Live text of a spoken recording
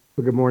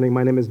Well, good morning.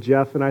 My name is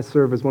Jeff, and I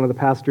serve as one of the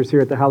pastors here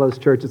at the Hallows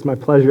Church. It's my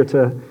pleasure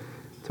to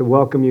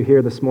welcome you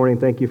here this morning.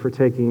 Thank you for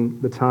taking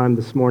the time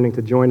this morning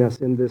to join us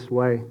in this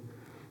way.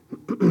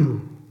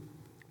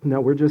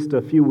 Now, we're just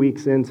a few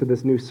weeks into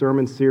this new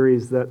sermon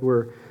series that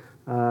where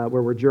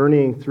we're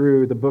journeying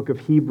through the book of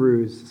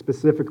Hebrews,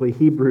 specifically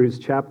Hebrews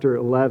chapter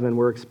 11.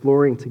 We're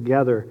exploring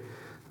together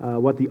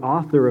what the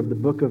author of the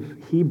book of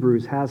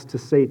Hebrews has to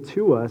say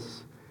to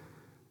us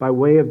by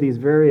way of these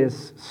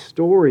various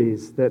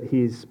stories that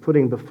he's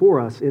putting before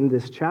us in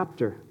this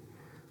chapter.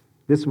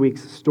 This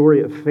week's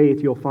story of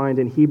faith you'll find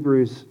in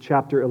Hebrews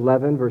chapter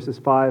 11, verses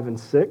 5 and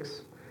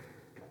 6.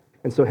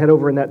 And so head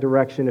over in that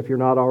direction if you're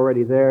not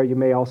already there. You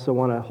may also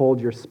want to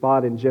hold your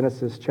spot in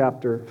Genesis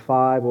chapter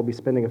 5. We'll be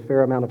spending a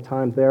fair amount of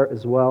time there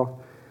as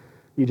well.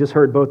 You just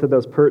heard both of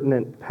those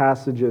pertinent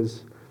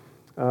passages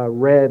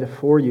read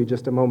for you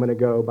just a moment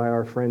ago by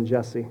our friend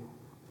Jesse.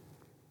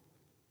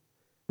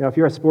 Now, if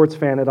you're a sports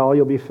fan at all,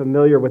 you'll be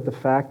familiar with the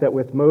fact that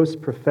with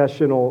most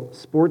professional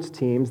sports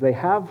teams, they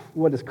have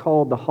what is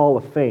called the Hall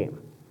of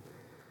Fame.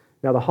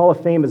 Now, the Hall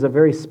of Fame is a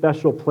very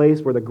special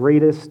place where the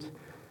greatest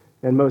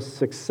and most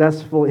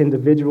successful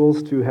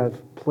individuals to have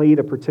played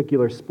a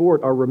particular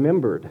sport are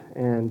remembered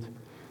and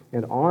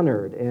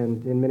honored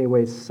and in many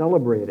ways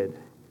celebrated.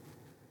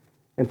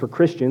 And for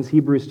Christians,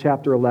 Hebrews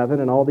chapter 11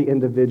 and all the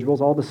individuals,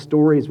 all the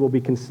stories we'll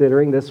be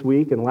considering this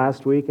week and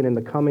last week and in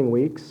the coming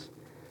weeks,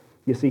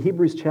 you see,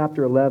 Hebrews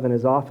chapter 11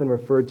 is often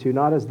referred to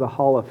not as the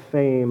Hall of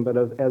Fame, but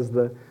as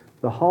the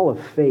Hall of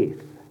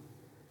Faith.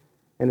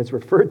 And it's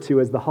referred to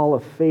as the Hall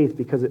of Faith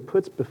because it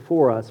puts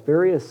before us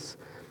various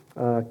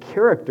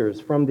characters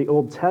from the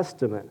Old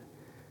Testament.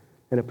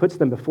 And it puts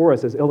them before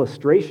us as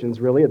illustrations,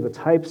 really, of the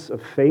types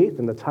of faith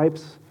and the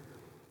types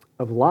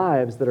of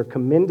lives that are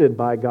commended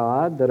by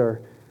God, that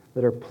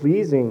are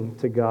pleasing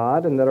to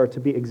God, and that are to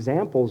be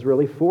examples,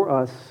 really, for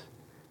us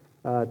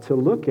to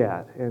look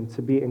at and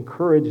to be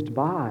encouraged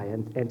by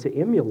and to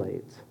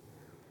emulate.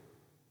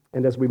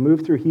 And as we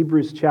move through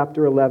Hebrews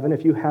chapter 11,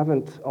 if you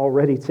haven't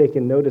already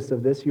taken notice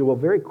of this, you will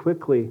very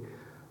quickly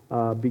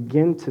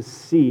begin to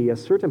see a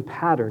certain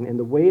pattern in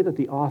the way that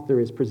the author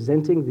is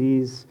presenting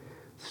these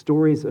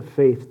stories of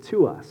faith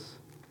to us.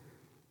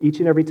 Each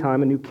and every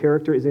time a new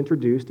character is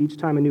introduced, each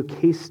time a new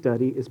case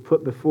study is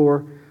put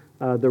before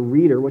the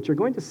reader, what you're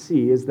going to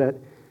see is that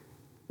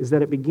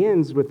it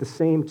begins with the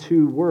same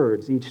two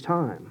words each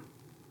time.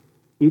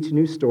 Each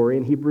new story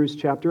in Hebrews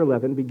chapter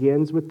 11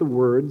 begins with the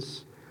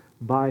words,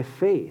 by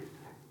faith.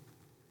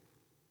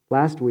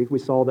 Last week we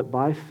saw that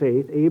by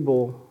faith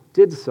Abel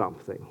did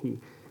something.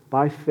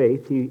 By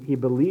faith he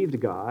believed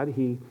God,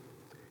 he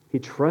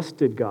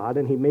trusted God,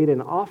 and he made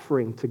an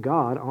offering to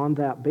God on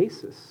that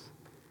basis.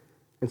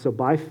 And so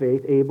by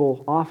faith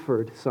Abel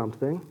offered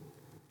something.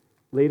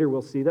 Later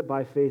we'll see that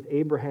by faith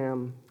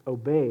Abraham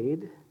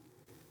obeyed.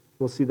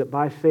 We'll see that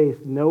by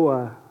faith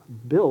Noah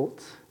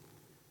built.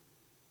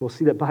 We'll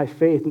see that by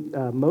faith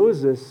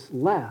Moses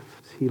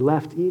left. He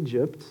left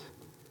Egypt.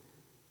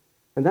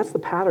 And that's the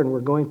pattern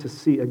we're going to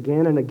see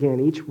again and again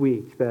each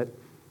week, that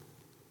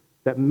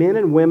men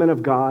and women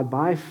of God,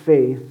 by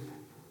faith,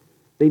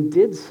 they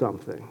did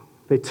something.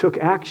 They took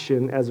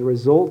action as a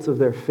result of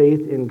their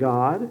faith in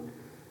God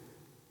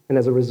and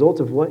as a result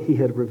of what he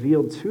had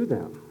revealed to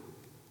them.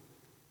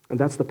 And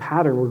that's the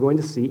pattern we're going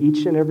to see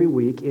each and every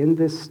week in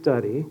this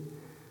study,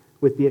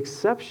 with the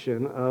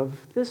exception of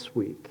this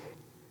week,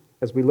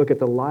 as we look at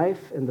the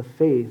life and the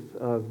faith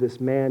of this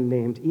man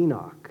named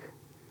Enoch.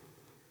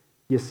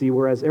 You see,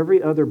 whereas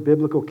every other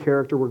biblical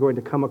character we're going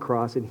to come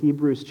across in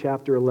Hebrews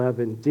chapter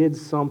 11 did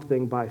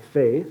something by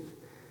faith,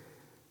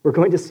 we're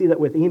going to see that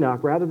with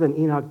Enoch, rather than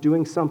Enoch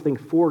doing something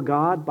for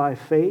God by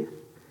faith,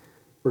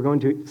 we're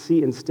going to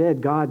see instead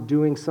God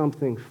doing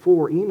something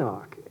for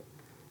Enoch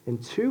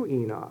and to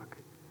Enoch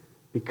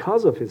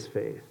because of his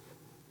faith.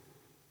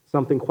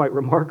 Something quite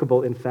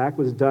remarkable, in fact,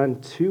 was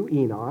done to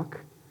Enoch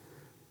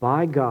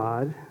by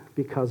God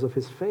because of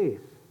his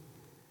faith.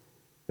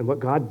 And what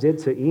God did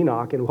to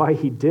Enoch and why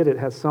he did it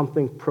has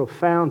something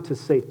profound to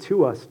say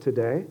to us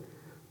today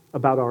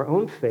about our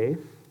own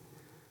faith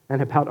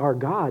and about our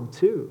God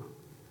too.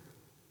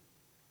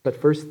 But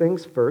first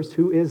things first,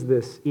 who is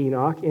this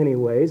Enoch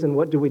anyways, and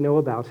what do we know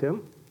about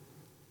him?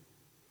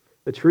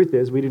 The truth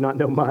is, we do not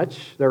know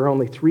much. There are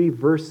only 3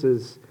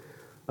 verses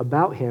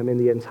about him in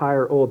the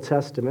entire Old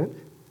Testament.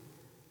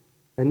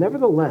 And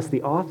nevertheless,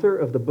 the author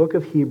of the book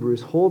of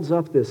Hebrews holds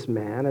up this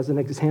man as an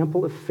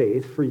example of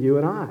faith for you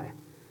and I,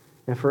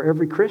 and for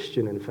every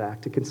Christian, in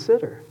fact, to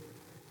consider.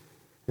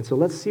 And so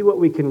let's see what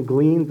we can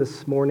glean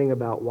this morning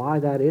about why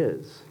that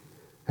is,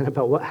 and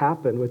about what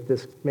happened with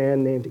this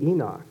man named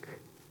Enoch.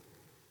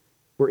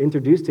 We're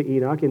introduced to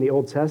Enoch in the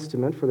Old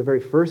Testament for the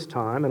very first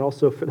time, and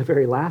also for the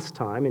very last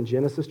time in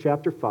Genesis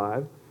chapter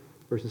 5,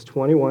 verses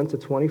 21 to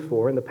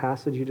 24, in the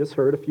passage you just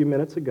heard a few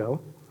minutes ago.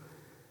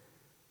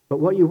 But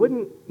what you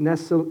wouldn't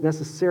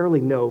necessarily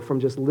know from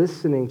just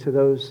listening to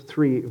those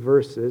 3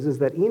 verses is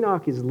that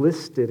Enoch is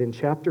listed in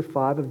chapter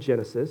 5 of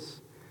Genesis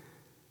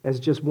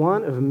as just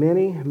one of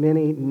many,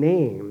 many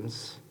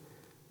names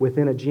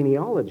within a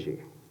genealogy.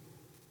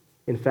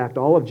 In fact,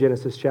 all of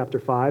Genesis chapter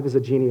 5 is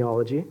a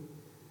genealogy.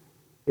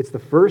 It's the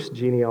first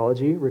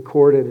genealogy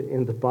recorded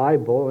in the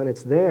Bible, and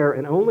it's there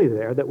and only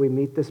there that we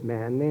meet this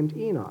man named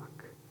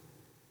Enoch.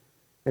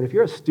 And if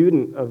you're a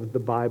student of the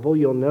Bible,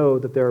 you'll know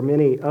that there are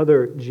many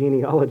other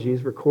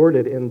genealogies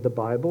recorded in the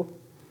Bible.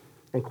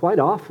 And quite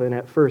often,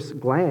 at first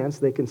glance,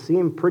 they can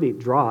seem pretty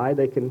dry.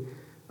 They can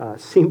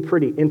seem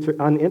pretty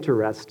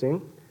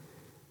uninteresting.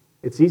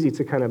 It's easy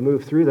to kind of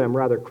move through them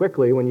rather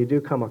quickly when you do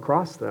come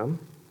across them.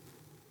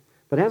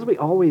 But as we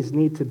always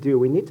need to do,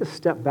 we need to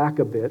step back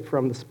a bit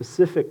from the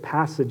specific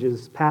passage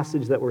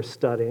that we're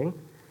studying,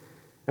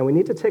 and we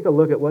need to take a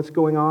look at what's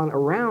going on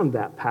around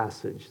that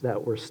passage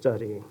that we're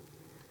studying.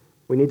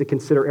 We need to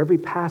consider every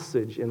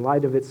passage in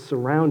light of its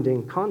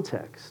surrounding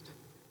context.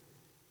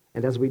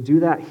 And as we do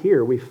that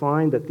here, we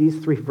find that these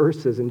 3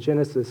 verses in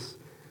Genesis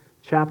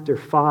chapter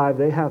 5,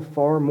 they have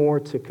far more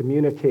to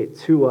communicate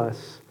to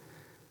us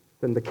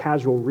than the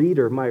casual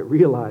reader might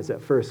realize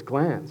at first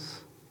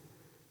glance.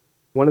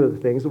 One of the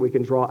things that we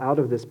can draw out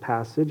of this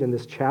passage and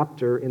this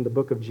chapter in the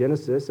book of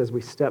Genesis as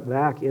we step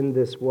back in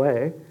this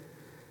way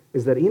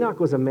is that Enoch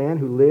was a man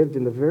who lived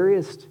in the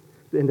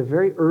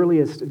very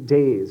earliest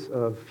days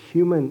of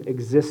human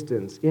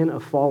existence in a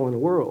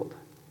fallen world.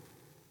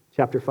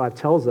 Chapter 5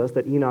 tells us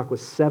that Enoch was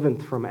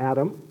 7th from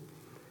Adam.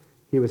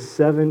 He was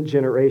 7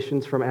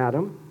 generations from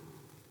Adam.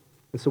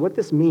 And so what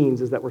this means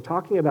is that we're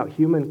talking about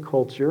human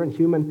culture and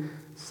human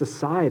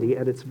society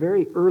at its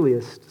very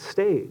earliest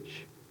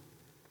stage.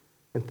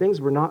 And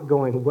things were not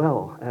going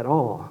well at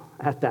all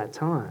at that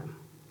time.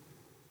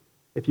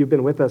 If you've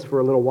been with us for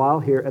a little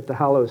while here at the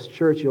Hallows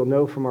Church, you'll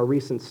know from our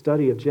recent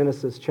study of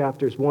Genesis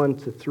chapters 1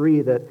 to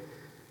 3 that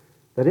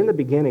in the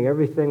beginning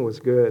everything was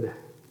good.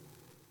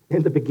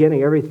 In the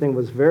beginning everything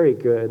was very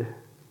good.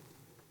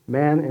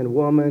 Man and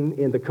woman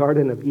in the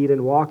Garden of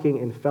Eden walking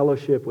in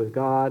fellowship with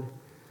God,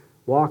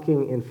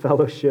 walking in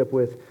fellowship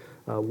with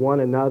one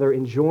another,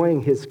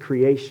 enjoying His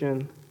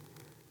creation.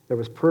 There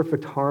was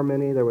perfect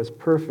harmony, there was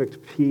perfect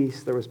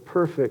peace, there was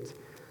perfect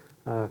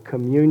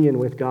communion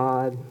with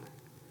God,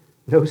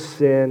 no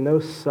sin, no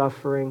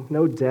suffering,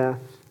 no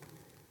death.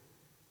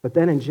 But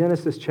then in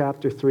Genesis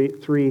chapter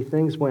 3,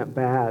 things went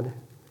bad.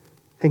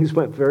 Things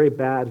went very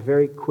bad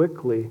very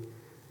quickly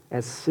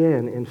as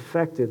sin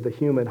infected the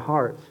human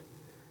heart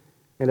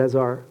and as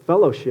our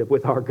fellowship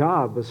with our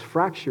God was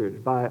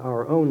fractured by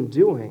our own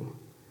doing.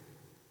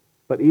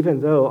 But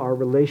even though our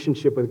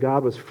relationship with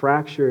God was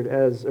fractured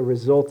as a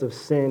result of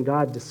sin,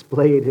 God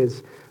displayed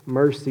His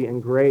mercy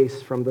and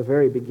grace from the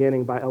very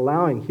beginning by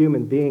allowing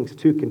human beings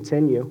to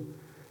continue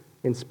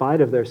in spite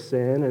of their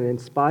sin and in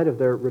spite of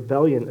their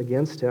rebellion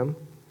against Him.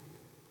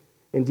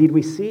 Indeed,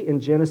 we see in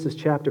Genesis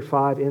chapter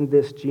 5 in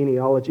this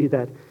genealogy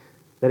that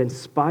in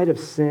spite of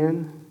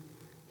sin,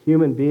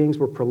 human beings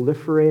were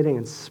proliferating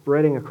and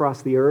spreading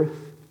across the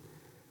earth.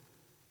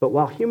 But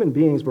while human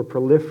beings were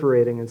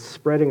proliferating and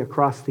spreading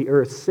across the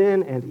earth,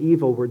 sin and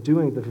evil were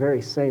doing the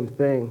very same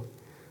thing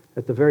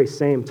at the very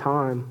same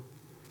time.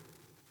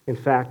 In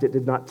fact, it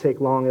did not take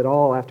long at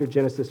all after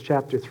Genesis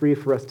chapter 3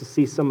 for us to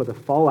see some of the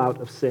fallout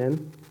of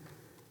sin.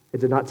 It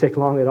did not take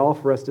long at all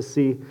for us to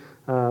see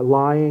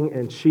lying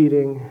and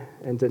cheating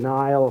and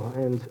denial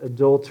and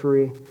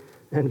adultery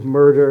and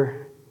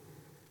murder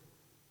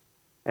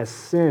as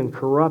sin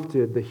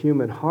corrupted the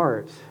human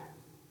heart.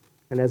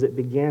 And as it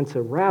began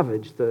to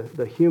ravage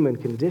the human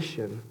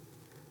condition,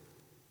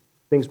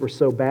 things were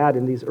so bad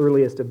in these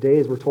earliest of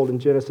days. We're told in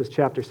Genesis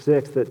chapter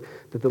 6 that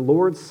the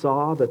Lord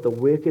saw that the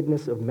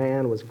wickedness of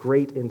man was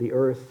great in the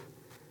earth,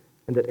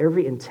 and that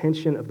every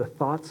intention of the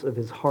thoughts of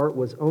his heart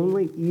was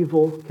only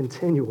evil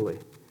continually.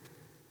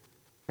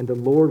 And the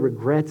Lord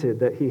regretted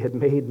that He had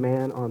made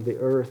man on the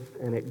earth,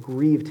 and it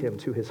grieved Him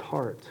to His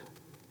heart.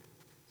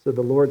 So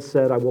the Lord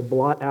said, I will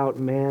blot out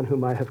man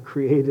whom I have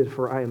created,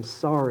 for I am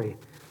sorry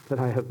that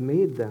I have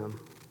made them.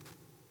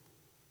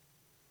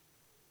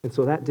 And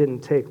so that didn't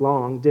take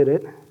long, did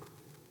it?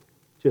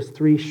 Just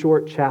 3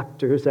 short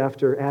chapters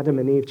after Adam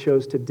and Eve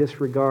chose to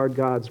disregard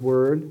God's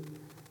word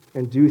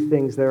and do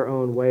things their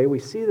own way, we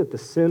see that the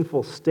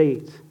sinful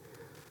state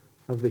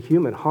of the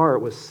human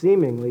heart was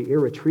seemingly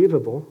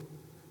irretrievable.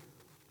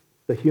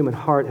 The human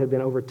heart had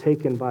been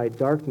overtaken by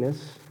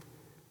darkness.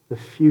 The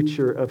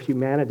future of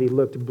humanity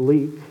looked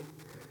bleak.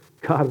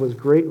 God was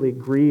greatly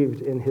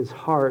grieved in His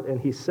heart, and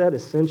He said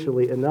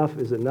essentially, enough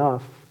is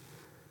enough.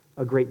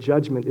 A great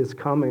judgment is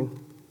coming.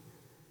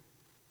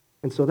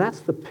 And so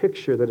that's the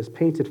picture that is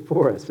painted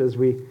for us as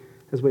we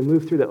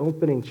move through the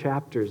opening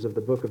chapters of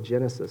the book of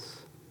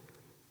Genesis.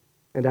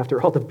 And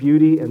after all the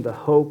beauty and the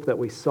hope that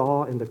we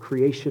saw in the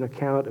creation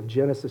account of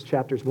Genesis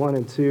chapters 1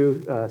 and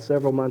 2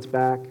 several months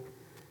back,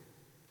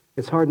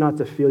 it's hard not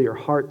to feel your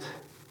heart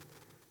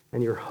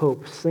and your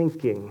hope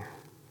sinking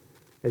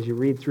as you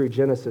read through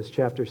Genesis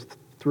chapters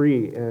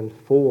 3 and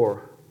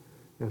 4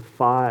 and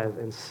 5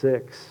 and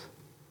 6.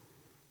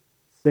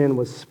 Sin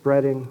was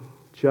spreading,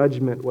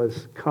 judgment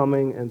was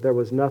coming, and there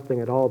was nothing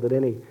at all that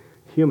any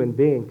human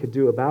being could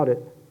do about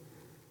it.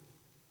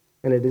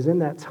 And it is in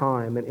that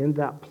time and in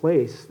that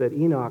place that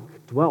Enoch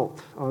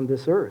dwelt on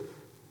this earth.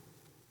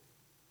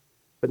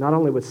 But not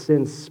only was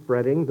sin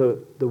spreading,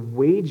 the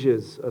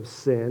wages of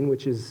sin,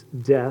 which is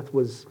death,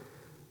 was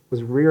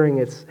rearing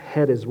its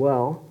head as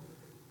well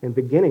and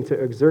beginning to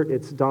exert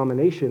its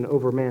domination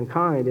over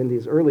mankind in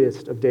these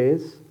earliest of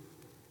days.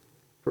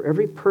 For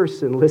every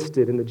person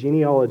listed in the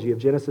genealogy of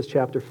Genesis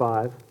chapter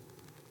 5,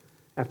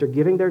 after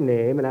giving their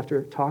name and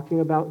after talking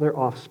about their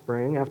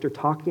offspring, after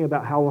talking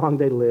about how long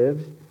they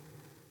lived,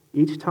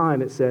 each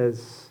time it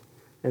says,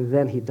 and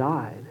then he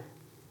died,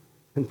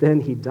 and then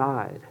he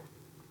died,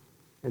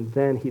 and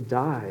then he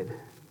died.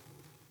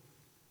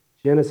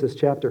 Genesis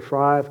chapter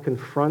 5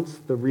 confronts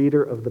the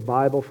reader of the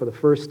Bible for the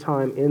first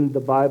time in the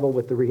Bible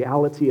with the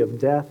reality of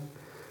death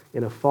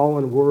in a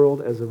fallen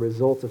world as a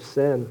result of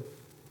sin.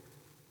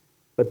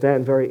 But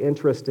then, very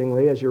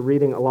interestingly, as you're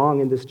reading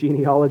along in this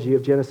genealogy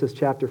of Genesis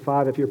chapter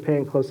 5, if you're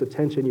paying close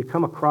attention, you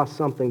come across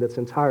something that's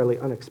entirely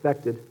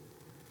unexpected.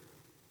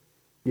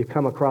 You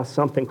come across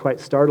something quite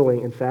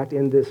startling, in fact,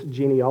 in this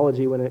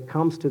genealogy when it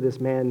comes to this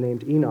man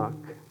named Enoch.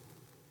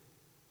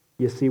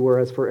 You see,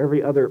 whereas for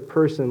every other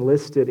person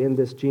listed in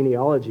this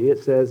genealogy,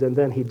 it says, and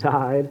then he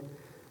died,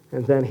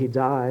 and then he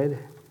died.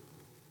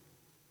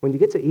 When you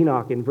get to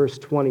Enoch in verse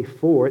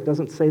 24, it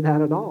doesn't say that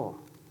at all.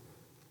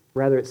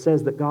 Rather, it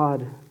says that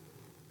God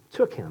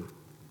took him.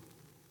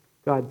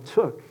 God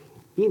took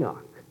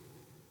Enoch.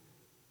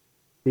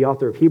 The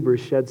author of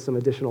Hebrews sheds some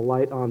additional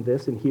light on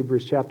this in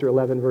Hebrews chapter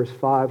 11, verse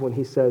 5, when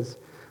he says,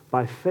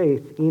 by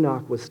faith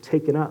Enoch was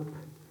taken up,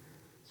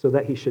 so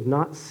that he should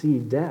not see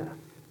death.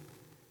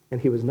 And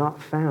he was not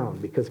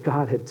found, because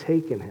God had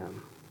taken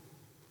him.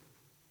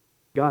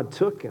 God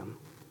took him.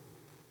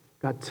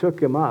 God took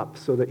him up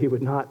so that he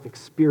would not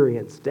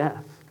experience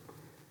death.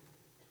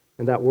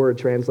 And that word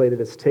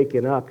translated as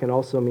taken up can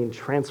also mean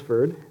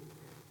transferred,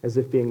 as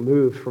if being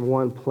moved from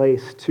one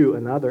place to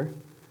another.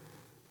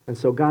 And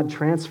so God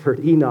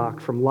transferred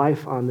Enoch from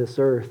life on this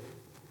earth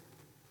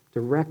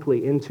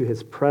directly into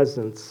his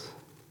presence,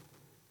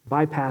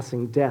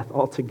 bypassing death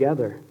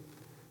altogether.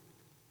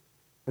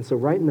 And so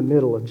right in the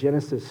middle of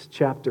Genesis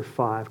chapter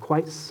 5,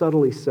 quite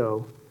subtly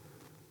so,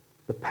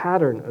 the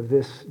pattern of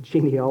this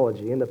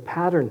genealogy and the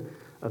pattern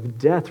of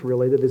death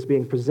really that is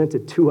being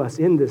presented to us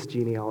in this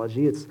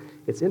genealogy,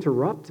 it's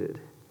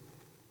interrupted.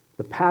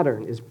 The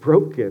pattern is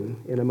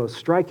broken in a most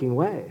striking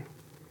way.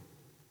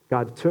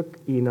 God took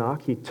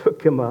Enoch, he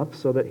took him up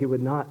so that he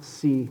would not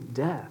see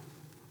death.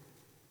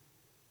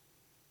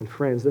 And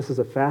friends, this is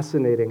a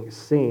fascinating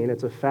scene.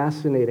 It's a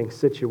fascinating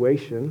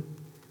situation.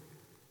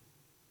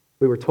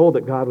 We were told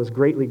that God was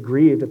greatly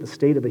grieved at the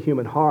state of the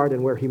human heart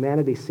and where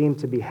humanity seemed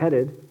to be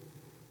headed,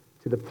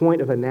 to the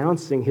point of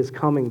announcing his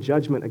coming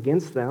judgment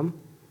against them,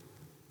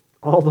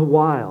 all the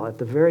while, at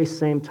the very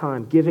same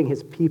time, giving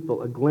his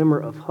people a glimmer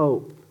of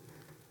hope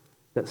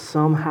that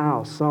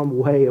somehow, some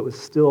way, it was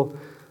still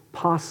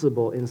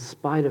possible, in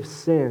spite of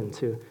sin,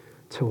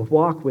 to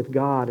walk with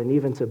God and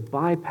even to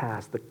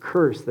bypass the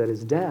curse that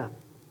is death.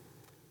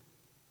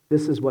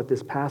 This is what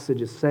this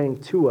passage is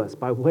saying to us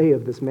by way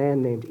of this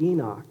man named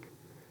Enoch.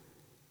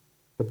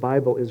 The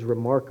Bible is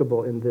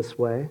remarkable in this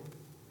way.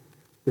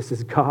 This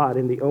is God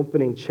in the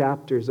opening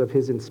chapters of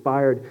his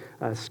inspired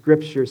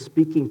scripture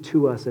speaking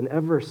to us an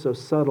ever so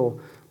subtle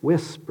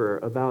whisper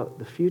about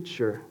the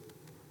future,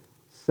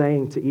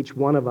 saying to each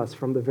one of us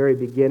from the very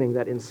beginning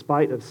that in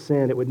spite of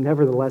sin, it would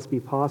nevertheless be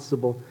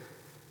possible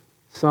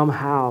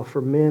somehow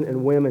for men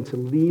and women to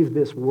leave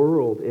this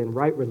world in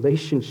right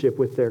relationship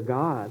with their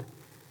God,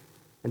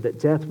 and that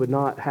death would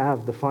not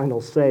have the final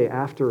say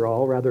after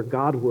all, rather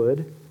God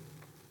would.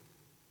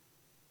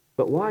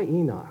 But why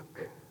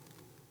Enoch?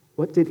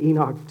 What did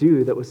Enoch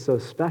do that was so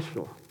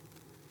special?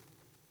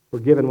 We're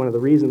given one of the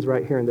reasons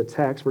right here in the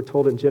text. We're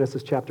told in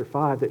Genesis chapter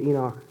 5 that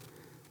Enoch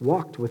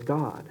walked with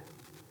God.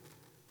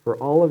 For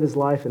all of his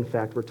life, in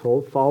fact, we're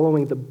told,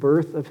 following the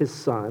birth of his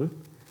son,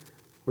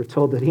 we're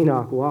told that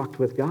Enoch walked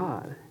with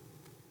God.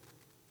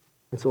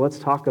 And so let's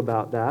talk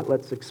about that.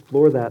 Let's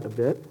explore that a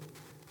bit.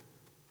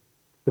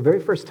 The very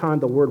first time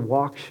the word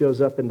walk shows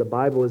up in the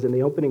Bible is in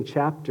the opening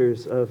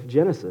chapters of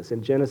Genesis,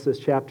 in Genesis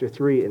chapter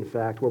 3, in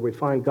fact, where we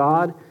find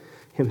God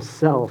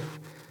himself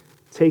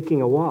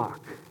taking a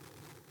walk.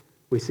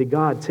 We see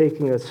God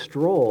taking a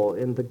stroll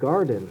in the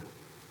garden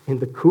in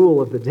the cool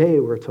of the day,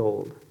 we're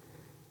told.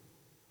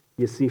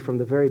 You see, from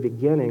the very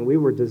beginning, we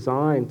were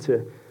designed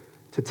to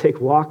take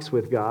walks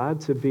with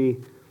God, to be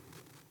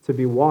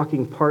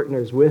walking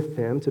partners with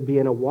him, to be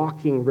in a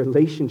walking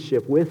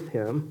relationship with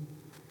him.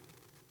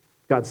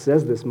 God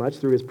says this much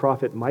through his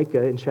prophet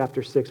Micah in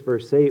chapter 6,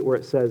 verse 8, where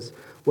it says,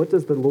 "What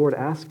does the Lord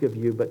ask of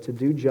you but to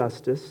do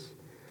justice,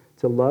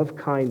 to love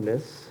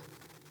kindness,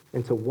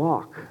 and to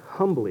walk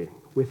humbly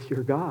with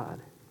your God?"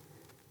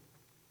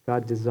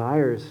 God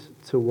desires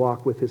to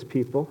walk with his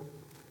people.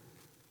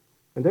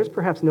 And there's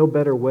perhaps no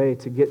better way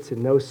to get to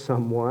know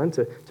someone,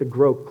 to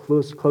grow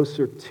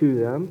closer to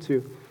them,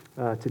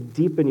 to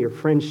deepen your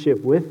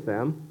friendship with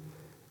them,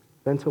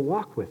 than to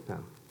walk with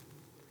them.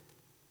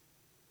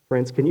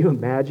 Friends, can you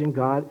imagine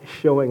God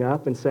showing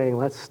up and saying,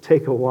 "Let's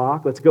take a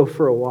walk, let's go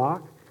for a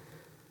walk.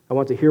 I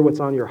want to hear what's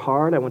on your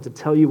heart. I want to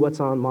tell you what's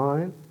on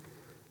mine.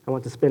 I I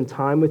want to spend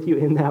time with you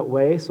in that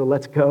way, so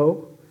let's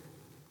go.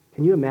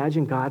 Can you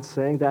imagine God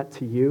saying that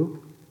to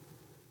you?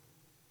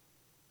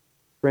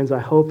 Friends, I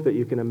hope that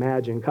you can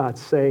imagine God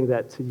saying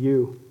that to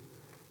you,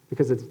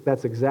 because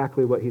that's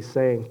exactly what he's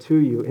saying to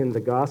you in the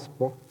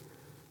gospel.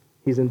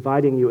 He's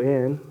inviting you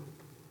in.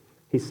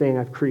 He's saying,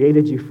 I've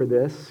created you for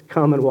this.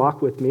 Come and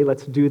walk with me.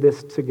 Let's do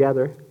this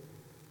together.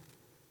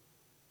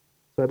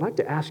 So I'd like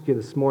to ask you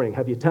this morning,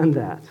 have you done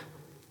that?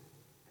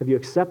 Have you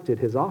accepted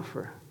his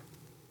offer?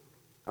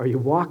 Are you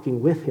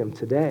walking with him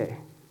today?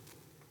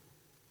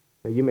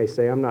 Now, you may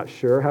say, I'm not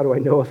sure. How do I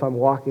know if I'm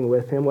walking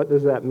with him? What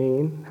does that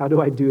mean? How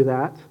do I do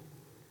that?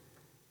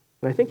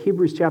 And I think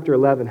Hebrews chapter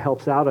 11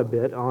 helps out a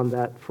bit on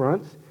that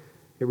front.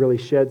 It really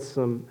sheds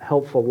some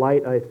helpful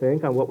light, I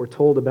think, on what we're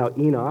told about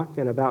Enoch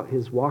and about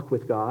his walk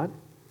with God.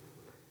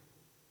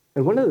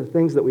 And one of the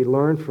things that we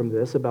learn from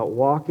this about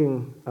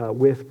walking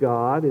with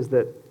God is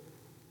that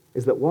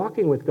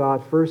walking with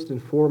God, first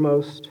and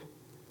foremost,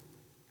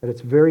 at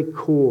its very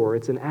core,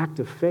 it's an act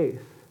of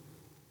faith.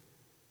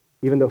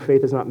 Even though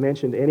faith is not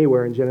mentioned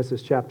anywhere in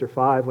Genesis chapter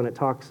 5, when it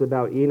talks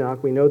about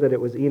Enoch, we know that it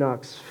was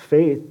Enoch's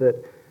faith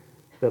that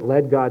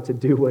led God to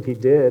do what he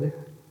did.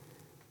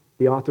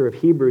 The author of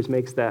Hebrews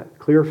makes that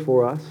clear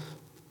for us.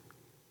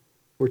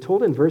 We're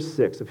told in verse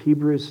 6 of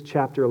Hebrews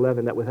chapter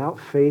 11 that without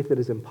faith it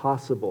is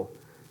impossible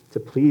to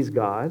please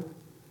God.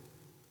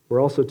 We're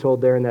also told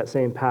there in that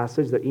same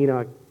passage that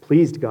Enoch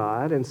pleased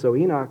God, and so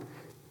Enoch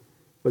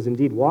was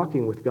indeed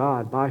walking with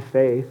God by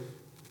faith.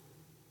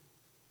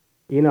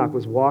 Enoch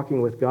was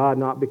walking with God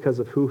not because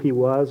of who he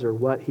was or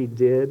what he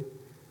did,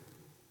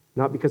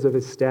 not because of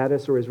his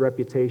status or his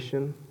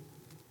reputation,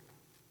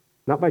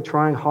 not by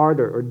trying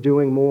harder or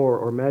doing more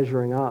or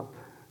measuring up.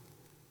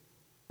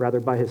 Rather,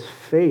 by his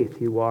faith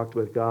he walked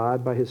with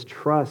God, by his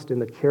trust in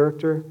the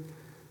character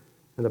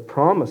and the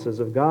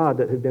promises of God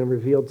that had been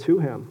revealed to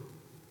him.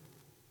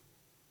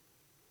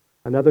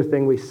 Another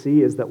thing we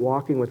see is that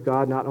walking with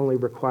God not only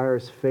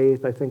requires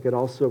faith, I think it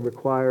also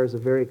requires a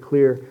very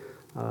clear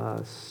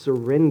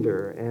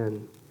surrender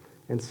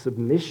and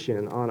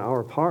submission on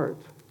our part.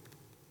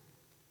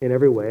 In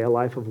every way, a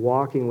life of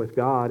walking with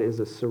God is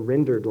a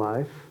surrendered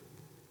life.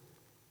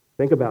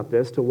 Think about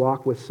this. To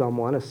walk with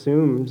someone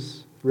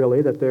assumes,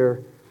 really, that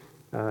there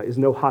is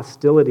no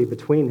hostility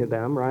between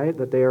them, right?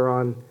 That they are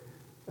on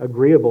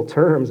agreeable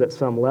terms at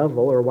some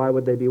level, or why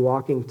would they be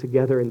walking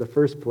together in the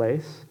first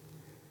place?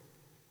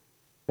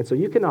 And so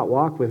you cannot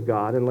walk with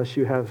God unless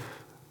you have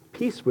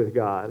peace with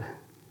God.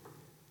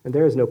 And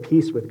there is no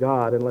peace with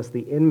God unless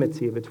the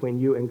enmity between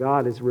you and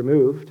God is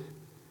removed.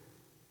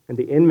 And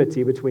the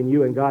enmity between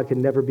you and God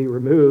can never be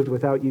removed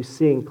without you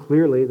seeing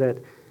clearly that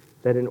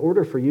in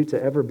order for you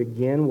to ever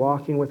begin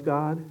walking with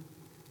God,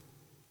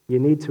 you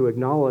need to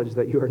acknowledge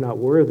that you are not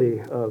worthy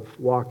of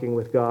walking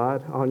with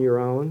God on your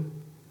own.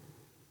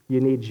 You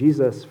need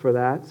Jesus for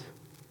that.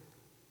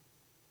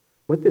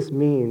 What this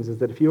means is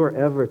that if you are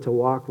ever to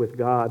walk with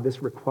God,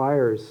 this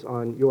requires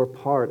on your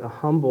part a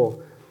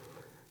humble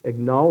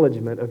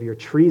acknowledgement of your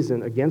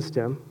treason against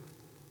him,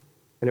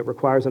 and it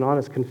requires an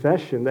honest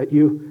confession that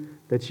you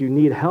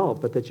need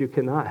help, but that you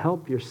cannot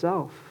help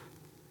yourself.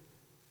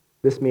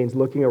 This means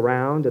looking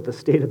around at the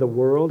state of the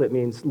world. It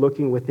means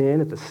looking within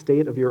at the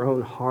state of your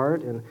own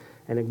heart and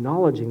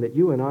acknowledging that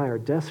you and I are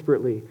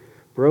desperately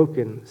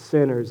broken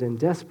sinners in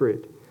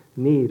desperate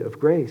need of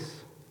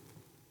grace.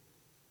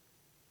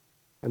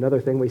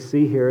 Another thing we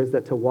see here is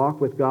that to walk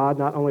with God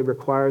not only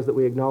requires that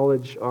we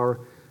acknowledge our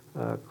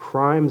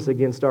crimes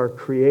against our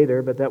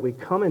Creator, but that we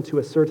come into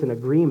a certain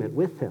agreement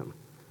with him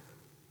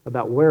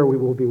about where we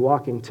will be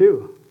walking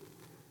to.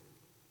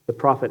 The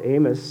prophet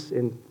Amos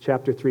in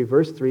chapter 3,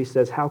 verse 3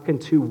 says, how can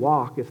two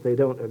walk if they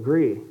don't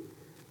agree?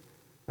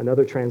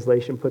 Another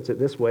translation puts it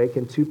this way,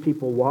 can two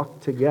people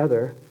walk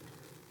together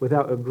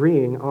without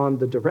agreeing on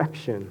the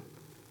direction?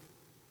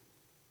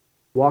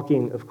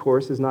 Walking, of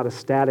course, is not a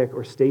static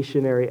or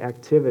stationary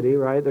activity,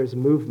 right? There's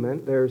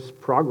movement, there's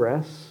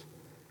progress.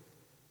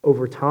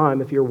 Over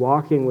time, if you're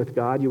walking with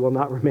God, you will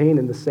not remain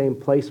in the same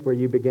place where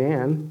you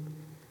began.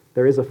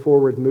 There is a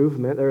forward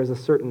movement, there is a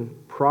certain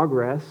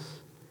progress,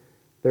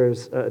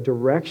 there's a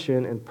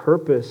direction and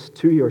purpose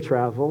to your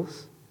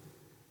travels.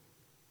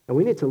 And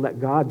we need to let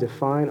God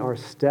define our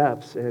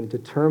steps and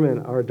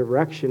determine our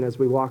direction as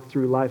we walk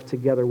through life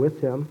together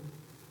with him.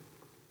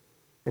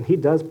 And he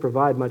does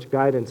provide much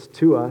guidance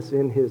to us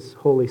in his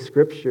holy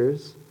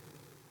scriptures.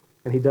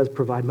 And he does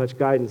provide much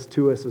guidance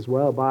to us as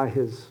well by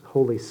his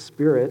Holy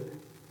Spirit.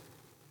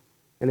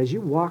 And as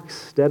you walk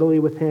steadily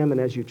with him and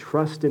as you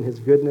trust in his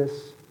goodness,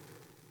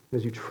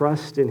 as you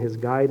trust in his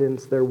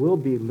guidance, there will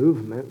be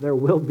movement, there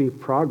will be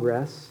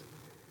progress.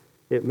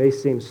 It may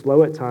seem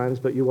slow at times,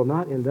 but you will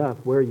not end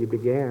up where you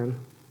began.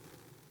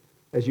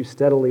 As you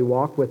steadily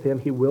walk with him,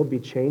 he will be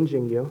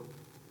changing you.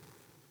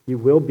 You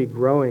will be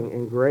growing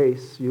in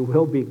grace. You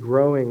will be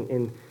growing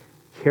in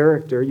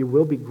character. You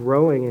will be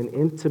growing in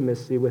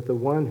intimacy with the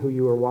one who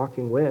you are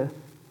walking with.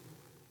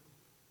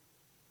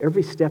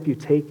 Every step you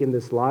take in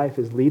this life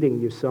is leading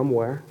you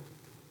somewhere.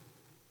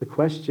 The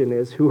question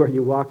is, who are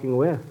you walking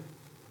with?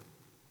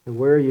 And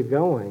where are you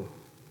going?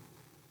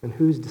 And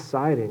who's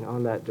deciding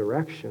on that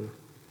direction?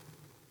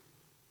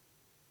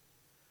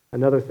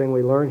 Another thing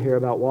we learn here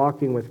about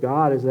walking with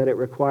God is that it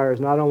requires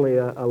not only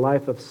a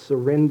life of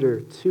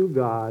surrender to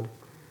God,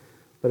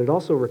 but it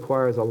also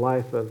requires a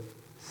life of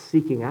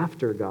seeking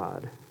after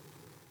God.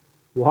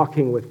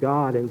 Walking with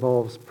God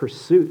involves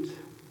pursuit.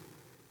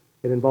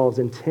 It involves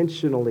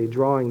intentionally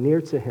drawing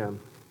near to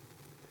Him,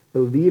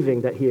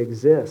 believing that He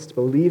exists,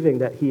 believing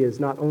that He is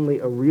not only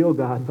a real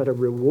God, but a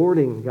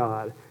rewarding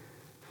God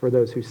for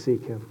those who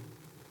seek Him.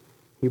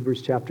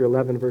 Hebrews chapter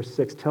 11, verse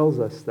 6 tells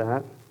us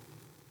that.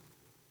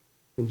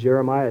 In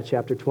Jeremiah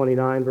chapter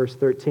 29, verse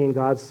 13,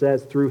 God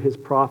says through His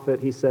prophet,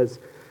 He says,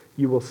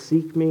 "You will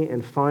seek me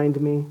and find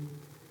me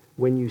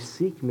when you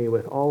seek me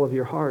with all of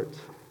your heart."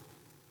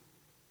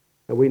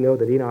 And we know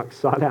that Enoch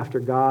sought after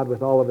God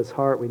with all of his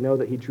heart. We know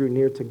that he drew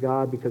near to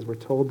God because we're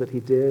told that he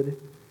did.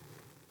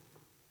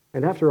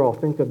 And after all,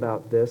 think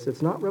about this.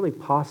 It's not really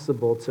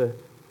possible to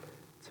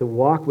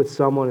walk with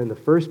someone in the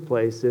first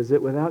place, is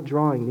it, without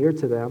drawing near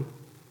to them,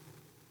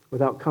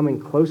 without coming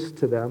close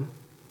to them.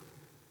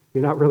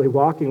 You're not really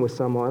walking with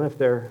someone if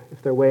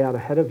they're way out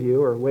ahead of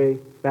you or way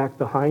back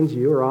behind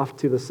you or off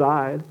to the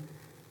side.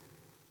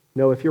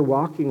 No, if you're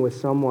walking with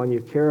someone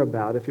you care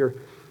about, if you're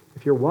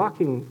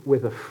walking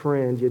with a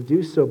friend, you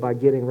do so by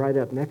getting right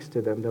up next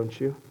to them, don't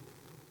you?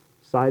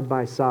 Side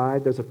by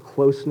side, there's a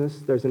closeness,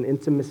 there's an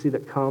intimacy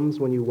that comes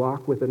when you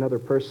walk with another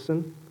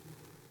person.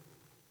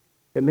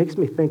 It makes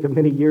me think of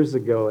many years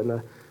ago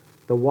and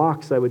the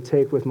walks I would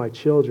take with my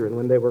children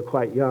when they were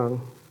quite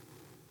young,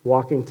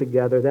 walking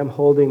together, them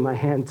holding my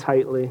hand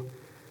tightly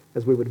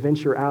as we would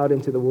venture out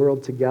into the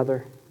world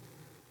together.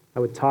 I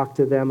would talk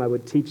to them, I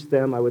would teach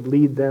them, I would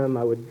lead them,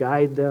 I would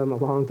guide them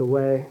along the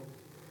way.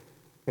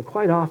 And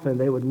quite often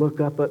they would look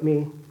up at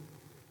me,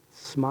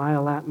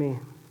 smile at me,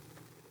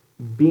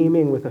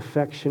 beaming with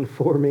affection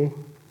for me.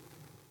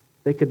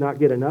 They could not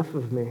get enough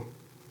of me.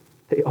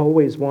 They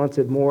always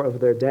wanted more of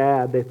their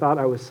dad. They thought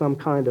I was some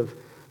kind of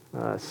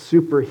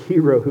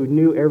superhero who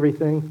knew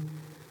everything,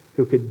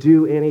 who could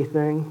do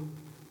anything.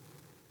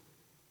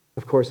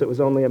 Of course, it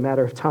was only a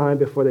matter of time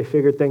before they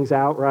figured things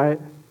out, right?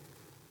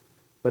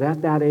 But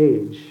at that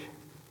age,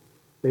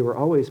 they were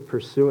always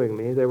pursuing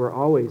me. They were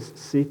always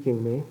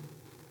seeking me.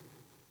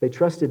 They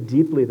trusted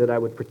deeply that I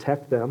would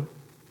protect them.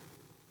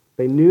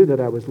 They knew that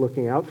I was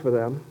looking out for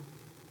them.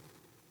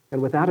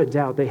 And without a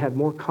doubt, they had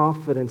more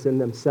confidence in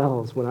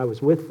themselves when I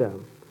was with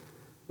them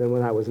than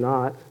when I was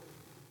not.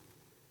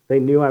 They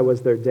knew I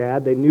was their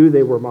dad. They knew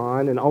they were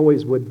mine and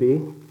always would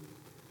be.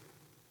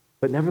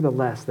 But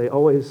nevertheless, they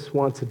always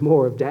wanted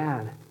more of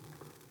dad.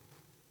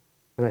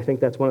 And I think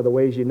that's one of the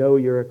ways you know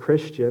you're a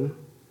Christian.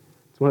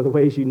 It's one of the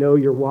ways you know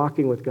you're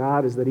walking with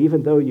God is that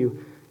even though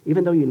you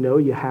know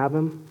you have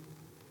Him,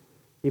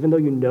 even though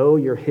you know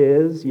you're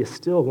His, you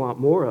still want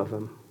more of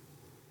Him.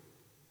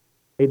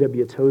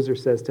 A.W. Tozer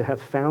says, to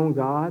have found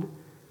God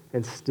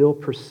and still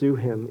pursue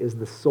Him is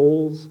the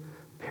soul's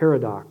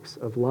paradox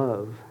of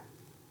love.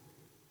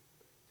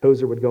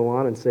 Tozer would go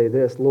on and say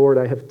this, Lord,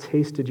 I have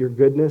tasted your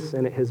goodness,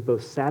 and it has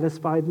both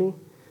satisfied me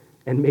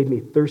and made me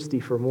thirsty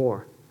for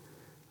more.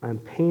 I am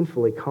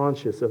painfully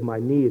conscious of my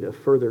need of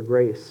further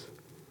grace.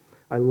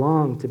 I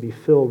long to be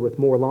filled with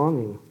more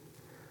longing.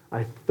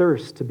 I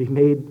thirst to be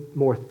made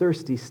more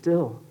thirsty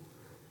still.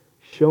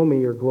 Show me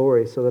your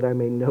glory so that I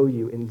may know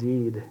you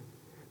indeed.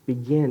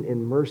 Begin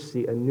in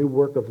mercy a new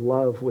work of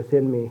love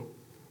within me.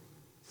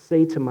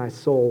 Say to my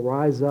soul,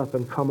 rise up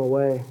and come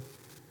away,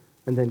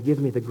 and then give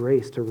me the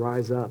grace to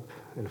rise up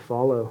and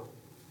follow.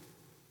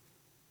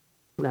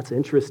 That's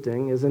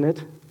interesting, isn't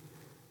it?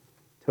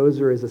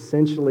 Tozer is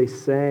essentially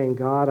saying,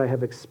 God, I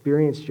have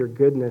experienced your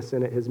goodness,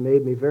 and it has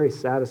made me very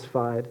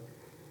satisfied.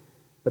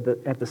 But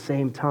at the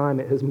same time,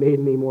 it has made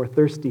me more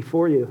thirsty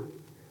for you.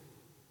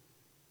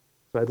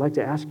 So I'd like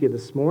to ask you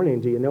this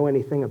morning, do you know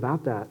anything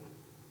about that?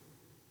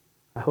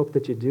 I hope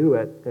that you do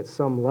at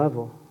some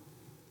level.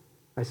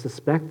 I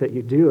suspect that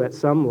you do at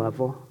some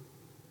level.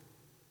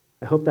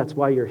 I hope that's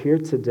why you're here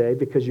today,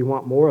 because you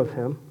want more of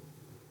Him.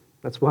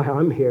 That's why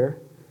I'm here.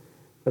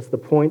 That's the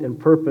point and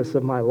purpose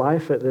of my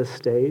life at this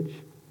stage.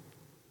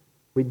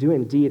 We do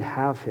indeed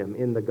have Him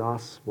in the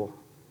gospel.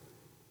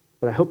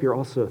 But I hope you're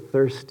also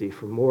thirsty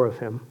for more of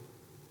Him.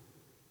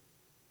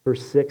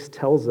 Verse 6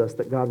 tells us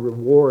that God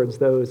rewards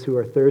those who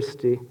are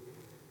thirsty.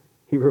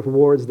 He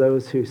rewards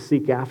those who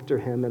seek after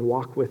Him and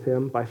walk with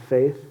Him by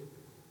faith.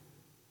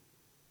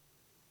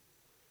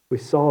 We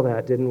saw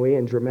that, didn't we,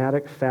 in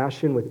dramatic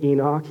fashion with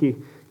Enoch.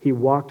 He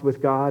walked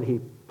with God. He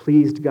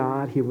pleased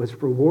God. He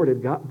was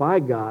rewarded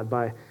by God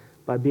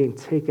by being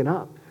taken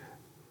up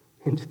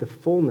into the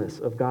fullness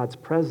of God's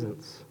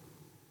presence.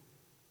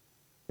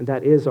 And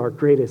that is our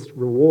greatest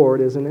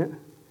reward, isn't it?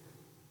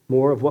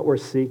 More of what we're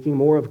seeking,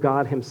 more of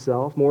God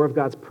Himself, more of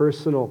God's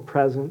personal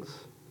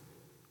presence,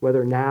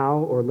 whether now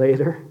or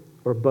later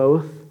or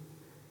both.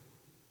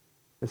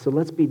 And so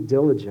let's be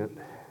diligent.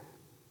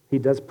 He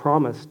does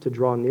promise to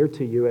draw near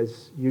to you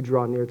as you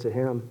draw near to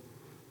Him.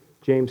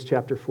 James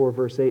chapter 4,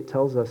 verse 8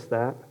 tells us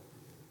that.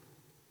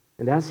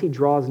 And as he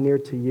draws near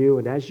to you,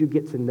 and as you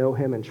get to know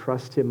him and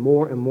trust him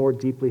more and more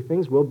deeply,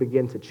 things will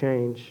begin to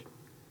change.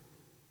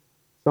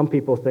 Some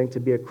people think to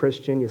be a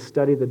Christian, you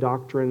study the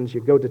doctrines,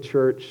 you go to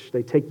church,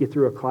 they take you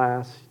through a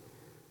class,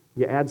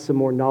 you add some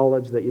more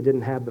knowledge that you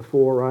didn't have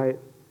before, right?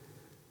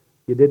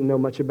 You didn't know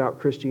much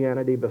about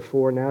Christianity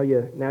before. Now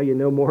you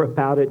know more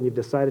about it, and you've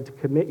decided to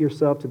commit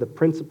yourself to the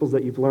principles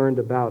that you've learned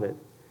about it.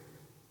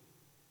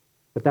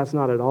 But that's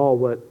not at all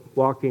what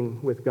walking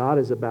with God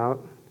is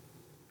about.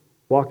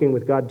 Walking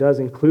with God does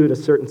include a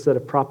certain set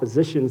of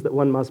propositions that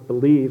one must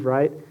believe,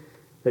 right?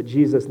 That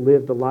Jesus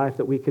lived the life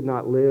that we could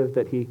not live,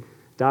 that he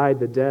died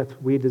the death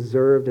we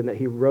deserved, and that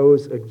he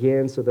rose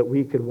again so that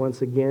we could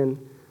once again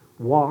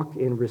walk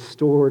in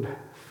restored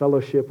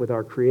fellowship with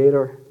our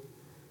Creator.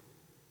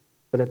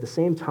 But at the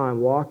same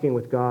time, walking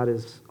with God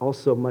is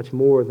also much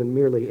more than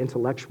merely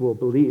intellectual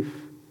belief.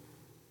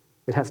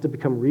 It has to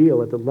become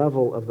real at the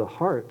level of the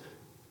heart.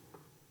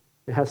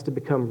 It has to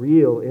become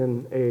real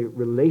in a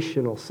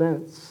relational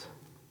sense.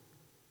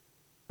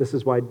 This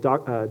is why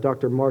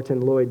Dr. Martin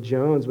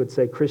Lloyd-Jones would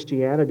say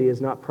Christianity is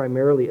not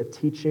primarily a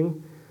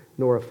teaching,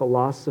 nor a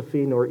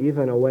philosophy, nor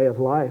even a way of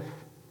life.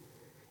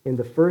 In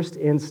the first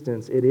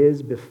instance, it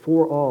is,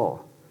 before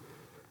all,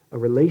 a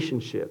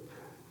relationship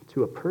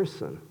to a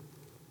person.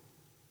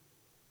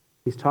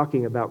 He's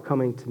talking about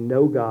coming to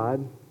know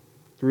God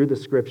through the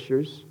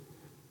Scriptures,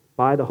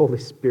 by the Holy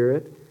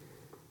Spirit,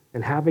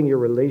 and having your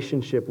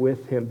relationship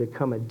with him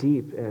become a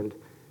deep and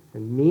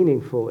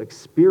meaningful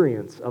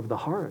experience of the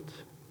heart.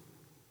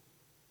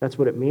 That's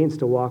what it means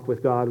to walk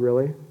with God,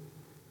 really.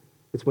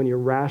 It's when your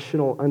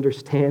rational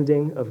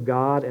understanding of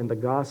God and the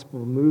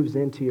gospel moves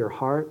into your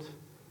heart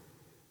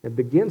and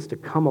begins to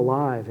come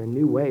alive in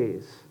new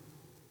ways.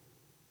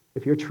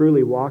 If you're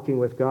truly walking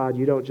with God,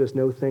 you don't just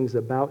know things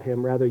about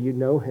him, rather you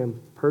know him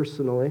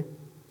personally.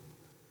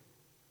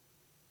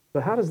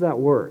 But how does that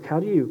work? How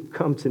do you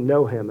come to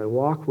know him and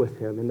walk with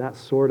him in that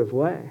sort of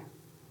way?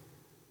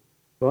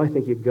 Well, I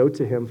think you go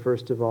to him,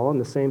 first of all, in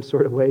the same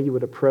sort of way you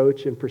would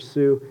approach and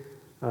pursue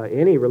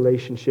any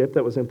relationship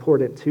that was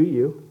important to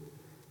you,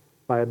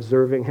 by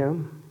observing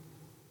him,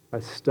 by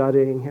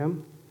studying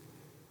him,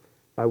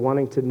 by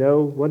wanting to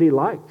know what he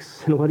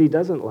likes and what he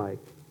doesn't like,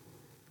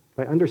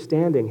 by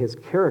understanding his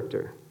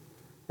character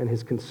and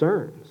his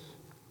concerns,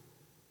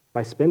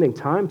 by spending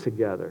time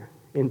together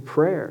in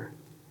prayer,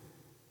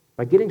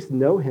 by getting to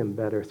know him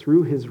better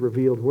through his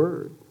revealed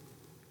word,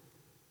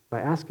 by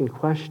asking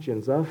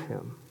questions of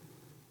him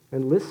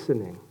and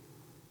listening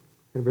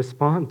and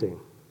responding.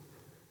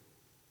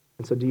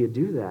 And so do you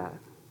do that?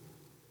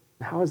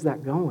 How is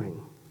that going?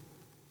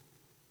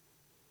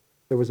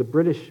 There was a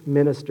British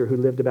minister who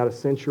lived about a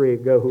century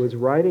ago who was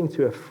writing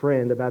to a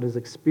friend about his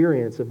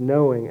experience of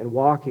knowing and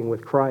walking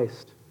with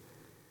Christ.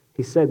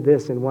 He said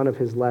this in one of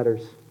his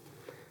letters: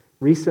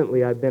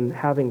 "Recently, I've been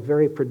having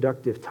very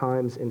productive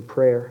times in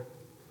prayer.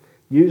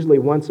 Usually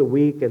once a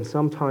week and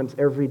sometimes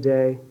every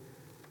day,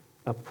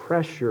 a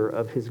pressure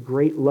of his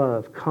great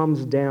love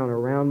comes down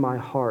around my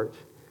heart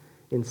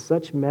in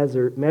such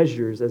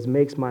measures as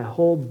makes my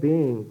whole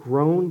being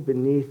groan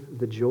beneath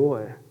the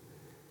joy.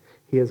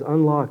 He has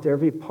unlocked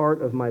every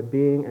part of my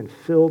being and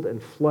filled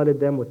and flooded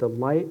them with the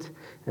light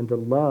and the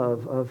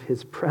love of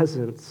his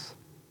presence."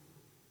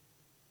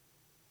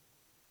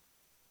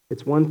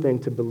 It's one thing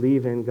to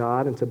believe in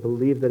God and to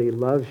believe that he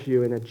loves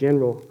you in a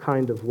general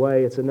kind of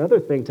way. It's another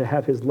thing to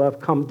have his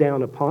love come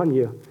down upon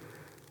you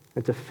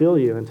and to fill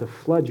you and to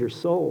flood your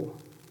soul.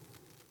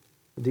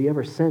 Do you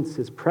ever sense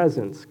his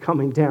presence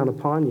coming down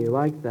upon you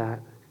like that?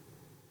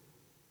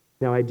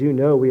 Now, I do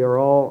know we are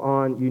all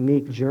on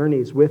unique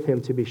journeys with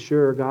him, to be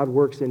sure. God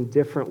works in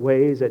different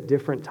ways at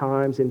different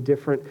times in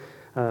different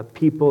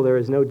people. There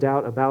is no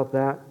doubt about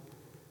that.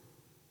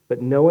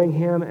 But knowing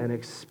him and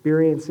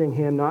experiencing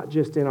him, not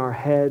just in our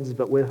heads,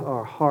 but with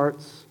our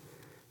hearts,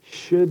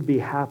 should be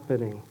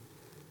happening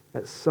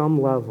at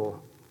some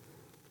level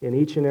in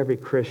each and every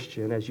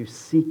Christian as you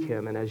seek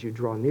him and as you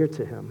draw near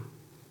to him.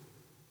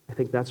 I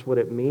think that's what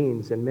it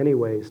means in many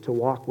ways to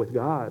walk with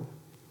God.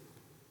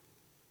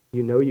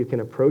 You know you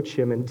can approach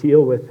him and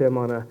deal with him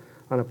on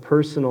a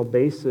personal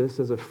basis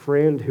as a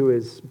friend who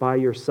is by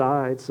your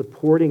side,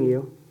 supporting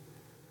you,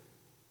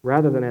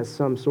 rather than as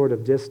some sort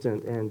of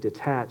distant and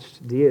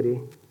detached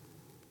deity.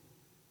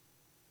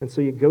 And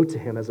so you go to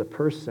him as a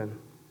person.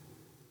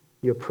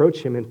 You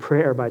approach him in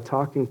prayer by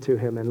talking to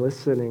him and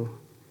listening.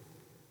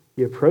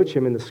 You approach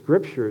him in the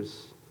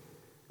Scriptures,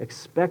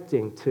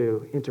 expecting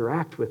to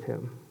interact with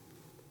him.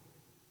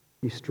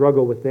 You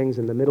struggle with things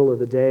in the middle of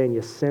the day and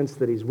you sense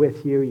that he's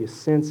with you. You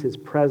sense his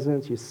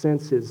presence. You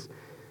sense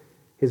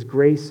his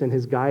grace and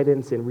his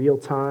guidance in real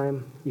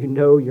time. You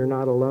know you're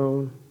not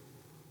alone.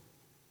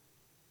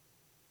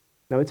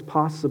 Now, it's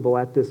possible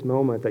at this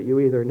moment that you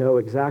either know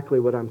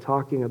exactly what I'm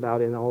talking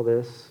about in all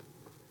this,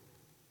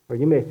 or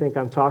you may think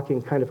I'm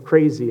talking kind of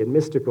crazy and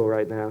mystical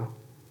right now.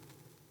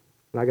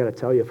 And I got to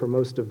tell you, for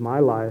most of my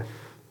life,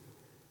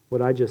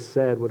 what I just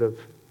said would have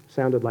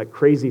sounded like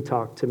crazy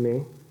talk to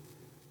me.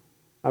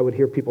 I would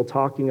hear people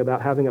talking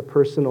about having a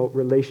personal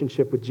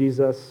relationship with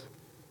Jesus,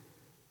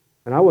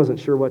 And I wasn't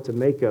sure what to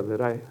make of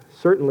it. I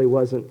certainly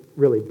wasn't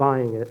really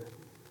buying it.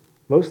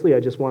 Mostly I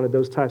just wanted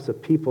those types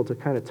of people to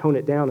kind of tone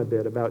it down a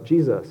bit about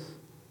Jesus.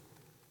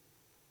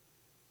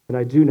 And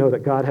I do know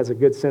that God has a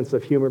good sense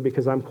of humor,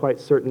 because I'm quite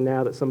certain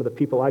now that some of the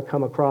people I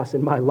come across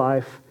in my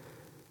life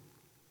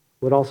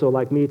would also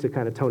like me to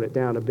kind of tone it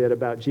down a bit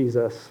about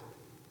Jesus.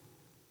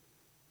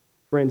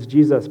 Friends,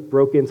 Jesus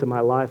broke into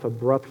my life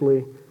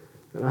abruptly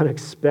and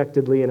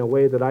unexpectedly in a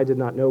way that I did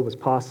not know was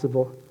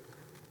possible.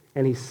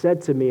 And he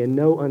said to me in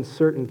no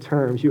uncertain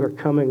terms, "You are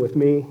coming with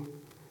me.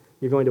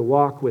 You're going to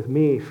walk with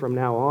me from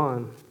now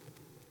on."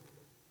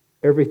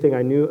 Everything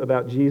I knew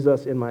about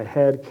Jesus in my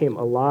head came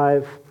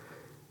alive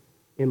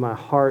in my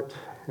heart,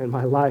 and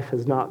my life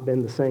has not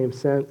been the same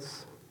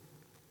since.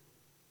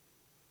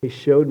 He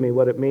showed me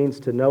what it means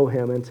to know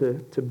him and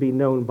to be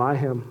known by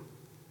him.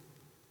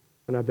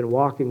 And I've been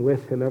walking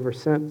with him ever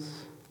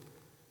since.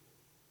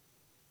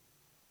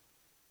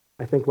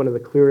 I think one of the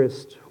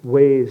clearest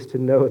ways to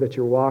know that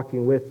you're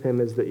walking with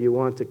him is that you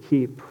want to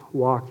keep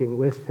walking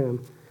with him.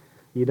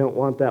 You don't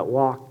want that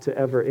walk to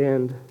ever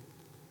end.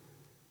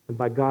 And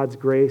by God's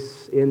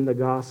grace in the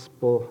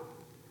gospel,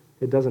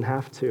 it doesn't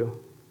have to.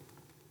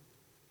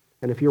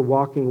 And if you're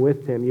walking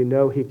with him, you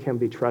know he can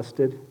be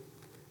trusted.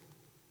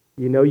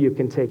 You know you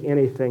can take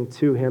anything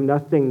to him.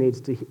 Nothing needs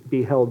to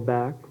be held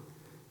back.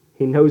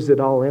 He knows it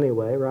all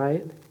anyway,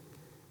 right?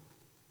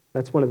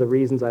 That's one of the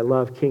reasons I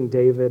love King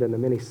David and the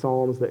many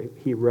psalms that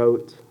he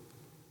wrote.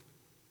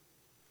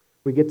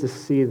 We get to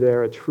see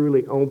there a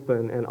truly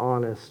open and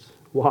honest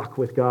walk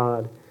with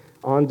God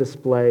on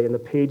display in the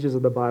pages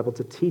of the Bible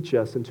to teach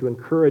us and to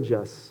encourage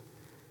us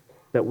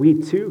that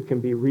we too can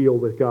be real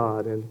with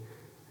God and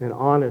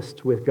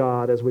honest with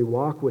God as we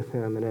walk with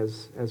him and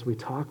as we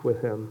talk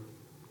with him.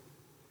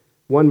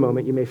 One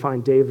moment you may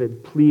find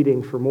David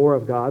pleading for more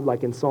of God,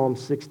 like in Psalm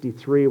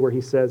 63, where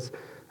he says,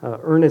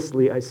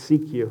 "Earnestly I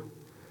seek you.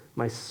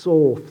 My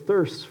soul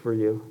thirsts for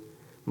you.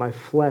 My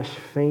flesh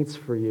faints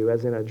for you,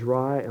 as in a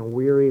dry and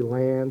weary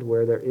land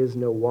where there is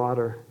no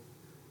water."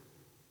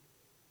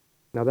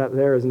 Now that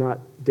there is not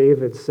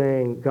David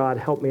saying, "God,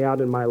 help me out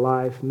in my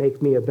life,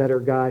 make me a better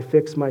guy,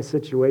 fix my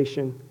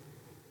situation."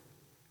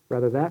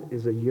 Rather, that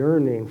is a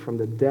yearning from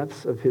the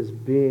depths of his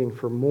being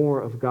for more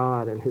of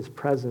God and his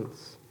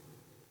presence.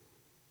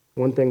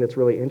 One thing that's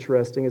really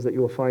interesting is that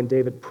you will find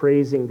David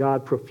praising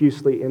God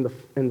profusely in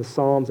the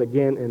Psalms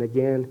again and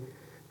again.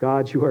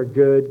 God, you are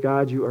good.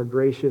 God, you are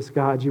gracious.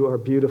 God, you are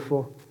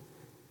beautiful.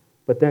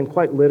 But then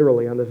quite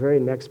literally on the very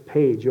next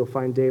page, you'll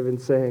find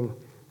David saying,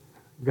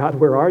 "God,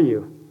 where are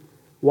you?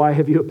 Why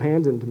have you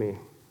abandoned me?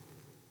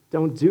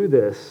 Don't do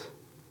this."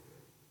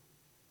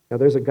 Now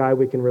there's a guy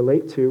we can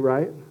relate to,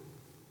 right?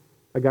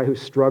 A guy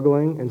who's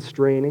struggling and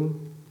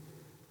straining,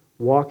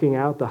 walking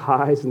out the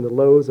highs and the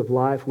lows of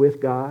life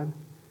with God,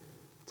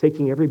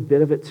 taking every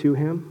bit of it to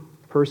him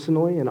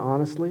personally and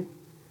honestly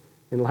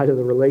in light of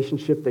the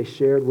relationship they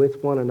shared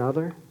with one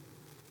another.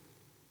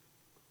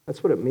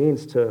 That's what it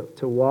means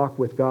to walk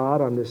with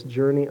God on this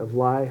journey of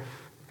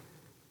life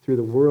through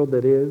the world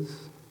that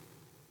is,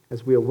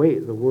 as we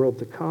await the world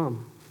to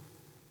come.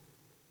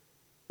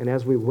 And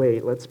as we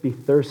wait, let's be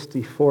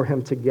thirsty for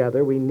him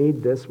together. We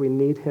need this. We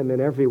need him in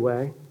every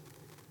way.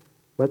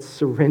 Let's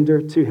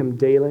surrender to him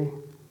daily.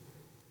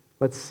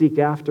 Let's seek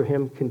after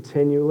him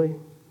continually.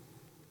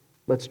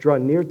 Let's draw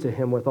near to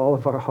him with all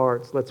of our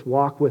hearts. Let's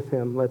walk with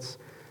him. Let's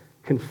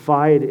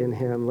confide in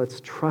him. Let's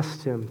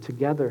trust him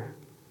together.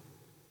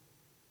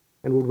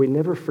 And would we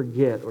never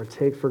forget or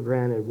take for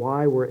granted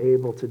why we're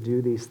able to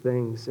do these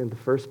things in the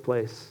first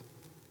place?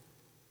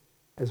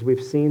 As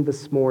we've seen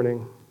this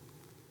morning,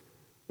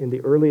 in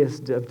the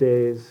earliest of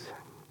days,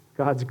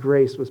 God's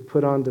grace was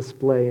put on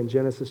display in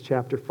Genesis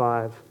chapter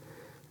 5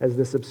 as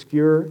this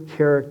obscure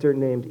character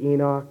named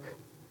Enoch,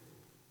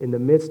 in the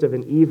midst of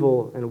an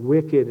evil and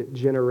wicked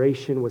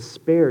generation, was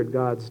spared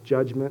God's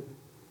judgment.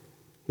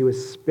 He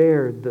was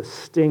spared the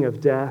sting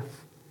of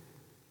death,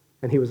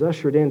 and he was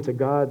ushered into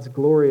God's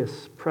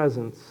glorious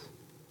presence,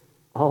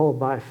 all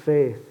by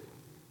faith.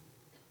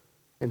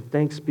 And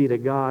thanks be to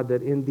God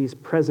that in these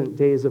present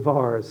days of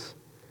ours,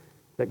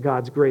 that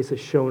God's grace has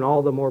shone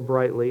all the more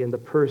brightly in the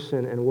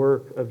person and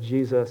work of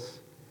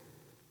Jesus,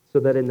 so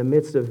that in the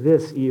midst of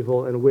this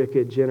evil and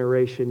wicked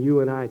generation, you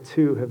and I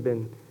too have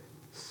been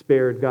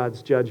spared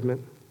God's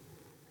judgment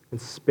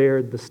and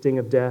spared the sting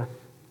of death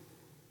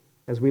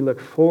as we look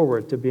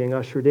forward to being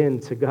ushered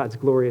into God's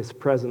glorious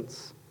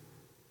presence,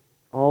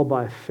 all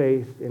by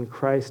faith in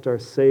Christ our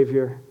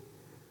Savior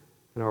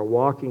and our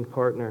walking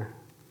partner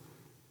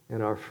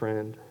and our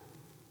friend.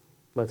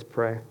 Let's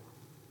pray.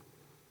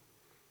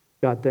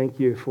 God, thank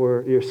you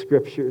for your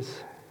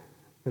scriptures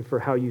and for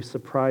how you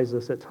surprise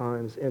us at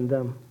times in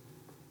them.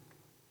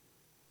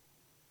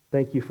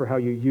 Thank you for how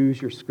you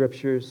use your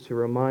scriptures to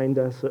remind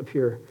us of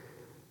your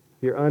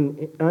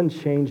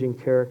unchanging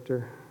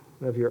character,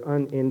 of your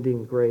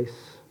unending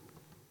grace.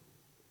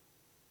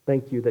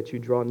 Thank you that you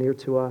draw near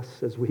to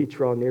us as we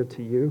draw near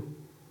to you.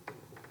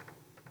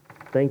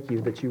 Thank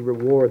you that you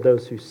reward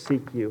those who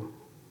seek you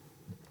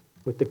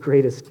with the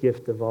greatest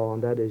gift of all,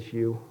 and that is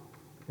you.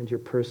 and your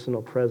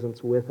personal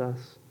presence with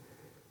us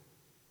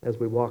as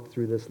we walk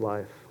through this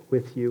life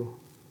with you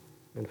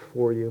and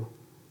for you.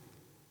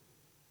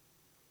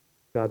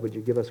 God, would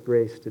you give us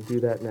grace to do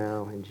that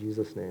now in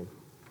Jesus' name?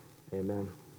 Amen.